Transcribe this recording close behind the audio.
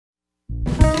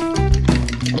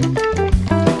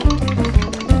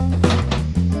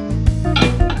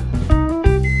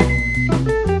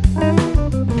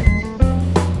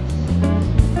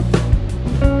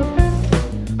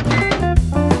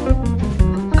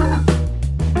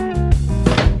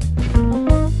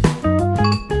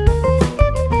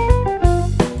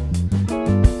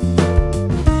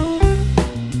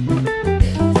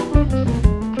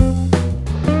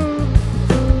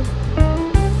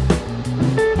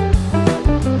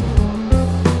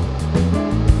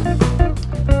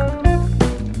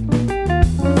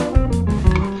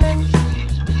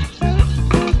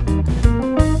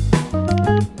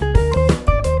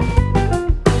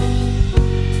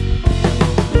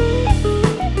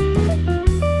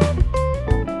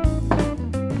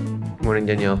Morning,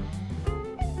 Danielle.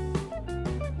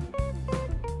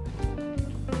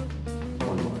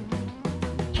 One more.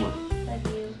 Love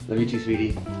you. Love you too,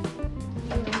 sweetie.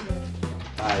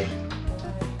 Bye.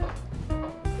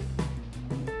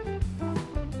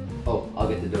 Oh, I'll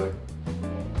get the door.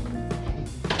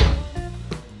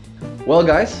 Well,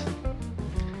 guys,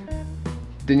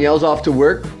 Danielle's off to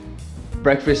work.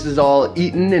 Breakfast is all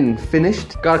eaten and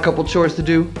finished. Got a couple chores to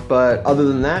do, but other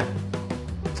than that,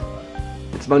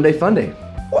 it's Monday Fun Day.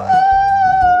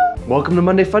 Welcome to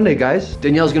Monday Fun Day, guys.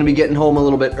 Danielle's gonna be getting home a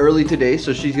little bit early today,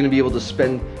 so she's gonna be able to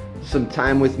spend some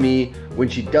time with me when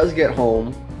she does get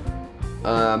home.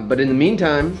 But in the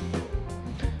meantime,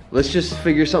 let's just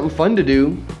figure something fun to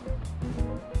do.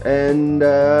 And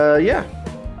yeah.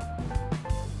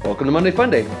 Welcome to Monday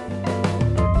Fun Day.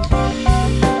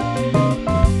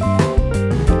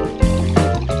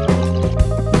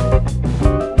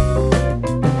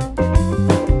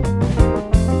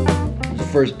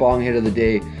 First bong hit of the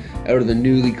day out of the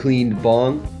newly cleaned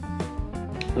bong.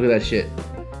 Look at that shit.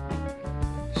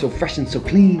 So fresh and so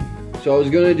clean. So I was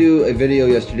gonna do a video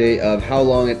yesterday of how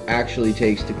long it actually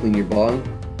takes to clean your bong,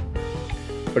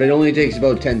 but it only takes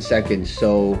about 10 seconds.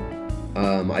 So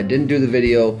I didn't do the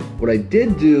video. What I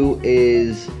did do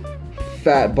is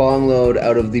fat bong load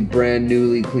out of the brand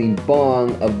newly cleaned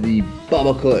bong of the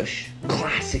Bubba Kush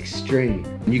classic strain.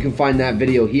 You can find that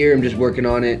video here. I'm just working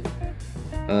on it.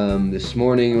 This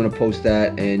morning I'm gonna post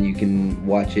that, and you can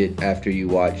watch it after you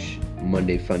watch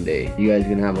Monday Fun Day. You guys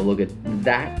gonna have a look at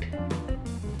that.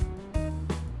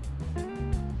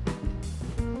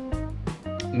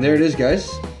 And there it is,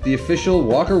 guys. The official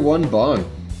Wocker 1 bong.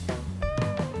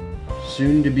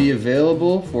 Soon to be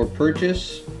available for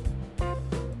purchase,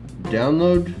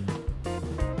 download,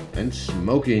 and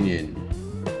smoking in.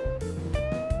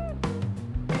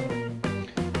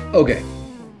 Okay.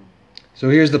 So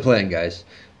here's the plan, guys.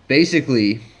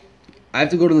 Basically, I have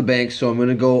to go to the bank, so I'm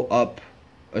gonna go up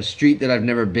a street that I've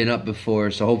never been up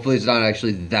before, so hopefully it's not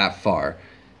actually that far.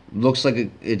 Looks like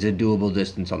it's a doable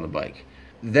distance on the bike.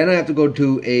 Then I have to go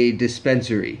to a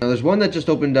dispensary. Now there's one that just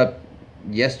opened up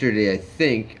yesterday, I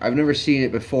think. I've never seen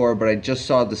it before, but I just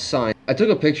saw the sign. I took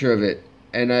a picture of it,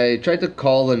 and I tried to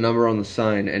call the number on the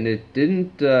sign, and it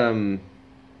didn't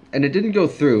go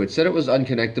through. It said it was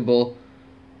unconnectable.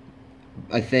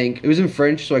 I think it was in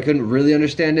French, so I couldn't really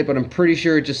understand it, but I'm pretty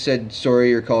sure it just said, sorry,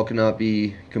 your call cannot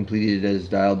be completed as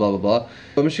dialed, blah blah blah.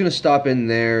 So I'm just gonna stop in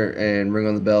there and ring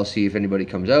on the bell, see if anybody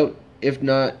comes out. If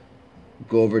not,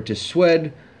 go over to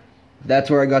Swed. That's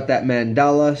where I got that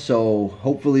mandala, so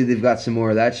hopefully they've got some more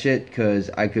of that shit, because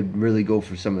I could really go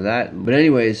for some of that. But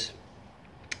anyways,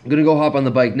 I'm gonna go hop on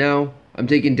the bike now. I'm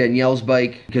taking Danielle's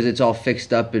bike because it's all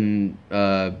fixed up, and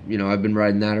you know, I've been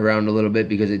riding that around a little bit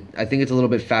because I think it's a little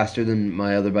bit faster than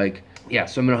my other bike. Yeah,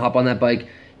 so I'm gonna hop on that bike,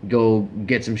 go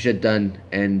get some shit done,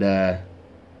 and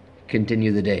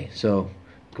continue the day. So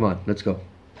come on, let's go.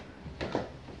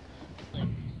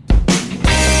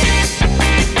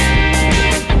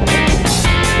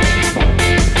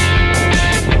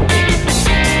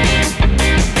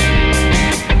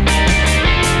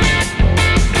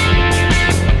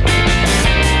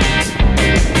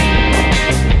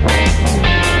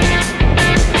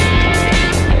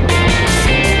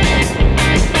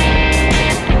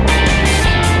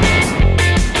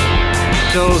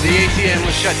 So the ATM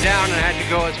was shut down, and I had to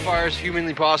go as far as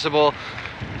humanly possible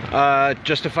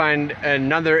just to find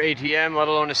another ATM, let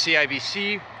alone a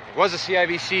CIBC. It was a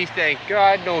CIBC, thank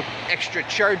God, no extra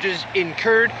charges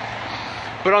incurred.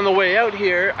 But on the way out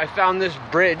here, I found this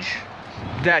bridge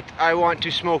that I want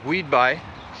to smoke weed by.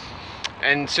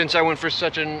 And since I went for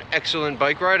such an excellent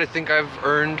bike ride, I think I've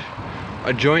earned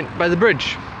a joint by the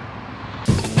bridge.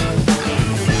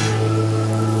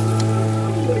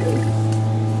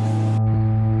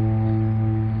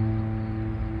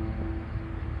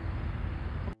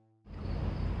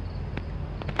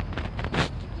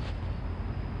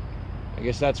 I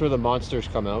guess that's where the monsters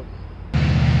come out.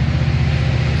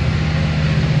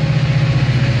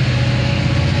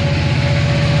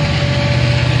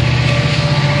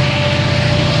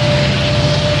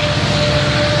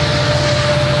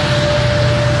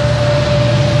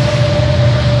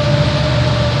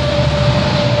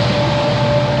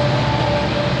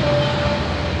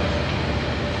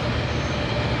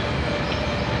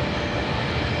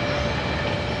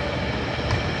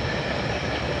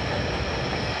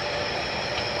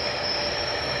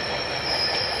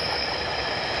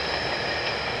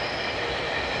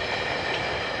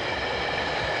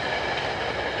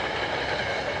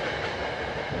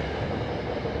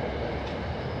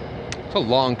 It's a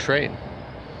long train.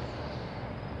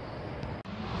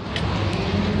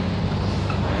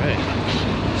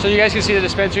 Alright. So you guys can see the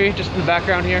dispensary just in the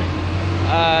background here.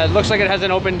 It looks like it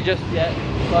hasn't opened just yet,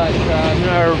 but I'm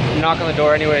gonna knock on the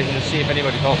door anyways and just see if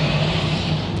anybody's home.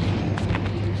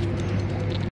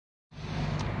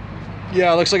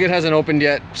 Yeah, it looks like it hasn't opened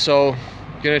yet, so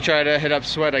gonna try to hit up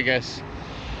Sweat, I guess.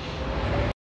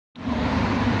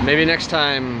 Maybe next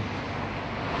time,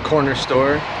 corner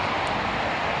store.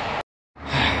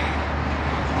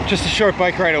 Just a short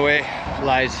bike ride away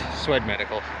lies Sweat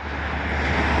Medical.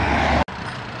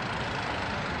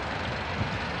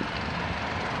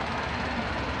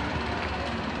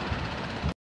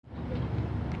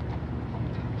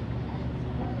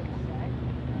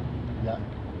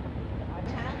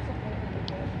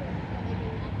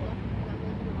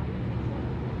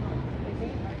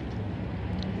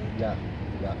 Yeah,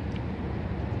 yeah.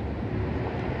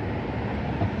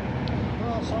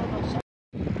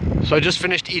 So I just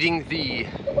finished eating the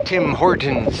Tim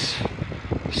Hortons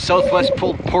Southwest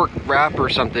pulled pork wrap or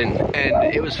something,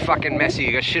 and it was fucking messy.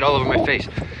 I got shit all over my face.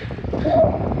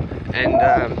 And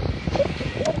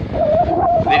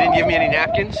they didn't give me any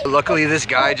napkins. Luckily this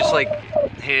guy just like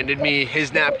handed me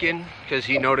his napkin because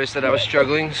he noticed that I was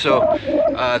struggling. So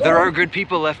there are good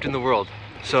people left in the world.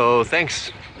 So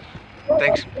thanks.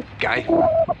 Thanks, guy,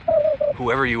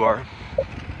 whoever you are.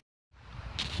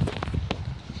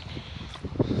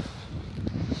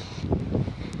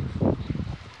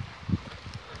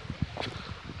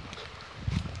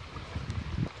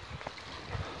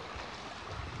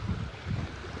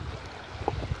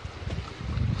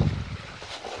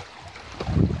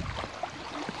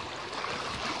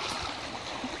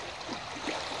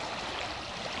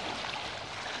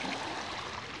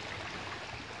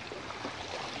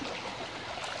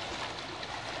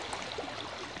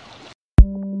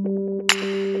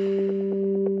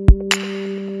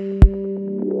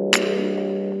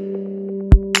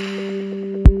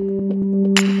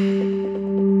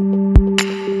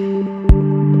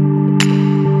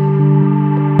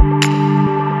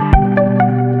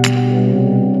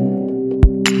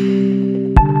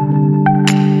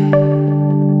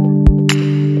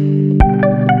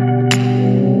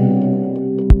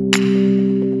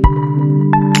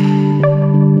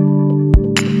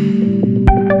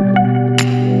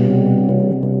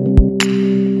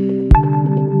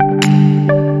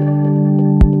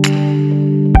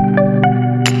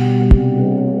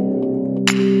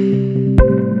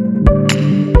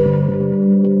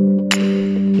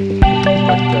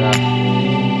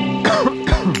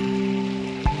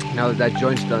 Now that that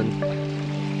joint's done,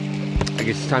 I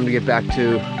guess it's time to get back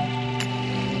to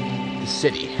the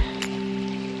city.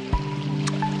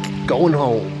 Going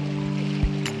home.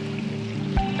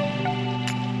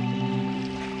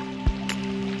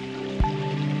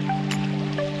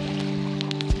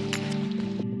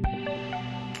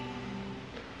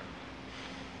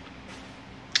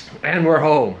 And we're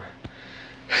home.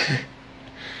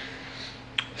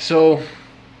 So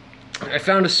I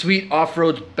found a sweet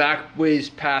off-road backways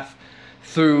path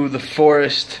through the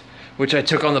forest, which I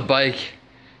took on the bike,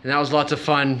 and that was lots of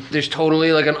fun. There's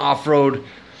totally like an off-road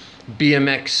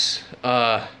BMX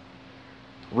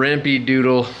rampy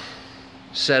doodle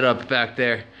setup back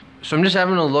there. So I'm just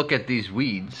having a look at these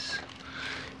weeds,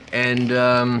 and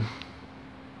I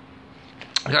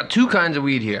got two kinds of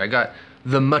weed here. I got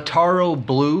the Mataro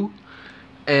Blue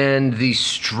and the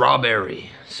Strawberry.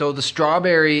 So the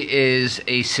Strawberry is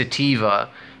a sativa,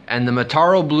 and the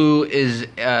Mataro Blue is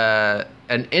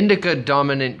an indica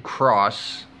dominant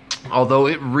cross, although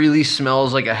it really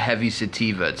smells like a heavy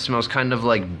sativa. It smells kind of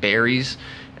like berries,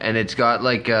 and it's got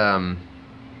like a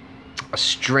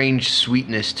strange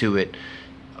sweetness to it.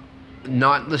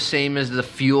 Not the same as the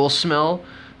fuel smell,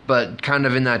 but kind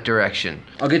of in that direction.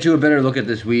 I'll get you a better look at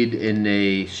this weed in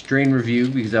a strain review,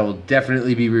 because I will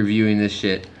definitely be reviewing this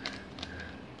shit.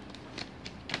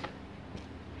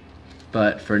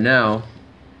 But for now,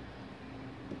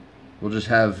 we'll just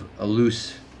have a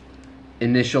loose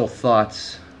initial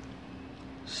thoughts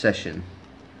session.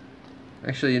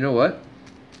 Actually, you know what?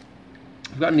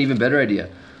 I've got an even better idea.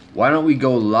 Why don't we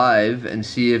go live and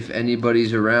see if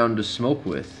anybody's around to smoke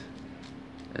with?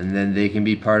 And then they can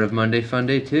be part of Monday Fun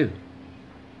Day too.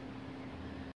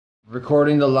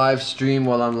 Recording the live stream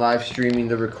while I'm live streaming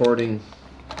the recording.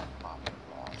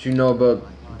 What you know about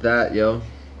that, yo?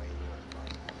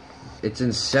 It's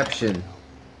Inception.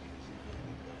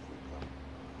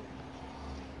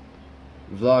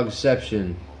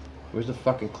 Vlogception. Where's the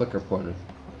fucking clicker pointer?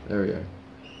 There we are.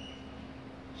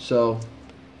 So,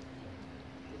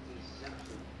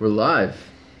 we're live.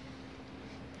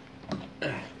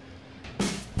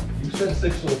 said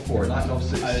 604, not no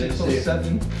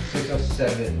 607.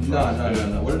 607.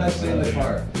 No. What did I say in the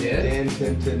car? Yeah. Dan.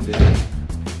 Good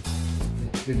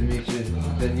to meet you.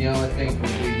 Danielle, I think, will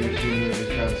be your senior just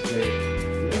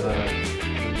downstairs.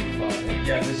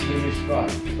 Yeah, this is your spot.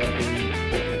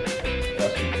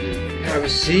 Have a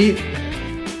seat.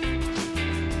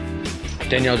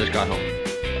 Danielle just got home.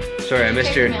 Sorry, I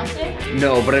missed your...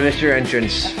 No, but I missed your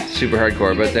entrance. Okay. Super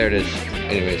hardcore, but there it is.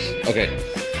 Anyways, okay.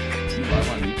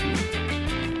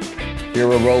 Here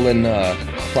we're rolling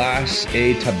Class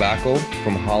A tobacco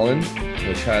from Holland,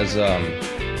 which has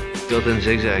built-in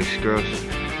zigzags, gross.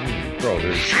 Bro,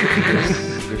 there's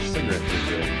cigarettes in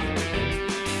here.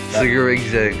 Cigarette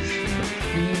zigzags.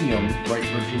 Premium Bright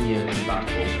Virginia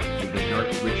tobacco with the dark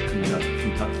rich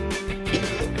Kentucky.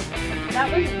 That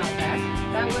wasn't not bad.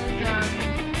 That was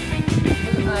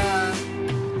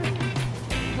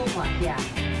full one, yeah.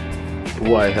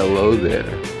 Why, hello there.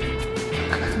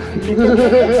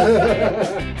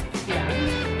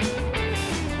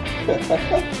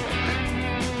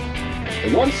 Are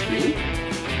you on screen?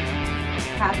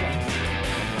 Happens.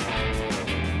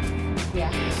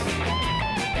 Yeah.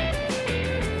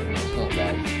 It's not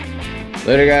bad.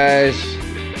 Later, guys.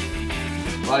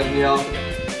 Bye, Neil.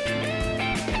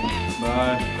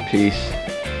 Bye. Peace.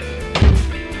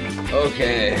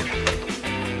 Okay.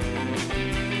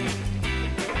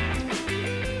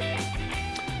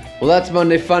 Well, that's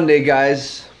Monday Fun Day,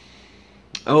 guys.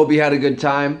 I hope you had a good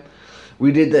time.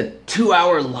 We did the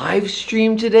 2-hour live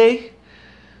stream today.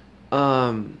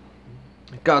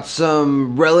 Got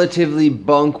some relatively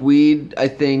bunk weed, I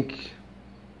think.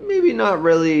 Maybe not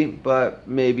really, but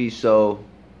maybe so.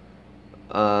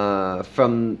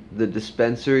 From the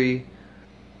dispensary.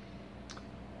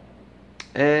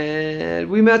 And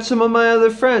we met some of my other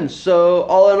friends. So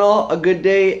all in all, a good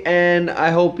day, and I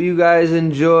hope you guys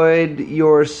enjoyed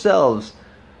yourselves.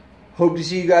 Hope to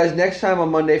see you guys next time on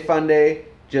Monday Fun Day,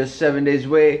 just 7 days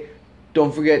away.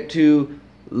 Don't forget to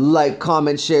like,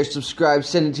 comment, share, subscribe,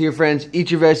 send it to your friends, eat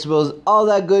your vegetables, all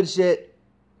that good shit.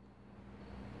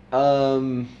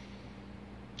 There's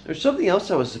something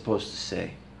else I was supposed to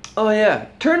say. Oh yeah,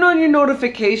 turn on your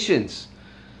notifications.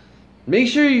 Make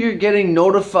sure you're getting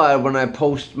notified when I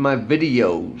post my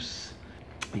videos.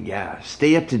 Yeah,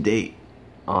 stay up to date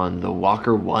on the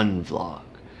Wocker 1 vlog.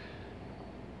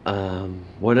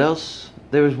 What else?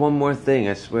 There was one more thing,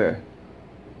 I swear.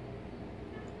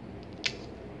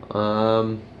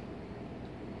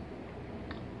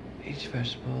 Each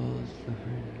vegetables.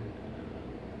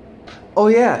 Oh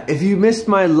yeah, if you missed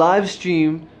my live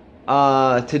stream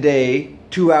today,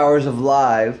 2 hours of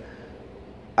live,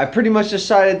 I pretty much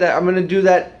decided that I'm going to do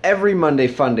that every Monday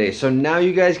Fun Day. So now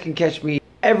you guys can catch me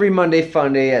every Monday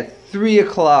Fun Day at 3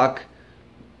 o'clock.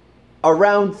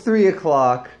 Around 3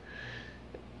 o'clock.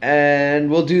 And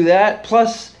we'll do that.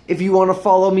 Plus, if you want to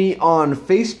follow me on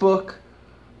Facebook,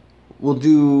 we'll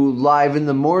do live in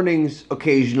the mornings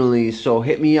occasionally. So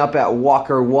hit me up at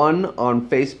Wocker1 on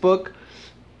Facebook.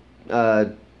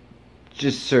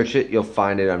 Just search it. You'll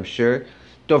find it, I'm sure.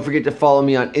 Don't forget to follow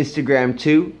me on Instagram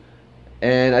too.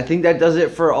 And I think that does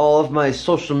it for all of my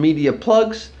social media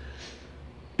plugs.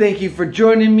 Thank you for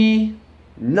joining me.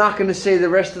 Not going to say the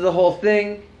rest of the whole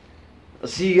thing. I'll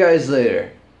see you guys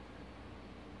later.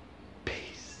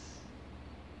 Peace.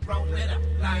 Roll it up,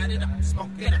 light it up, smoke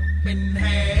it up,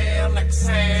 inhale,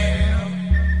 exhale.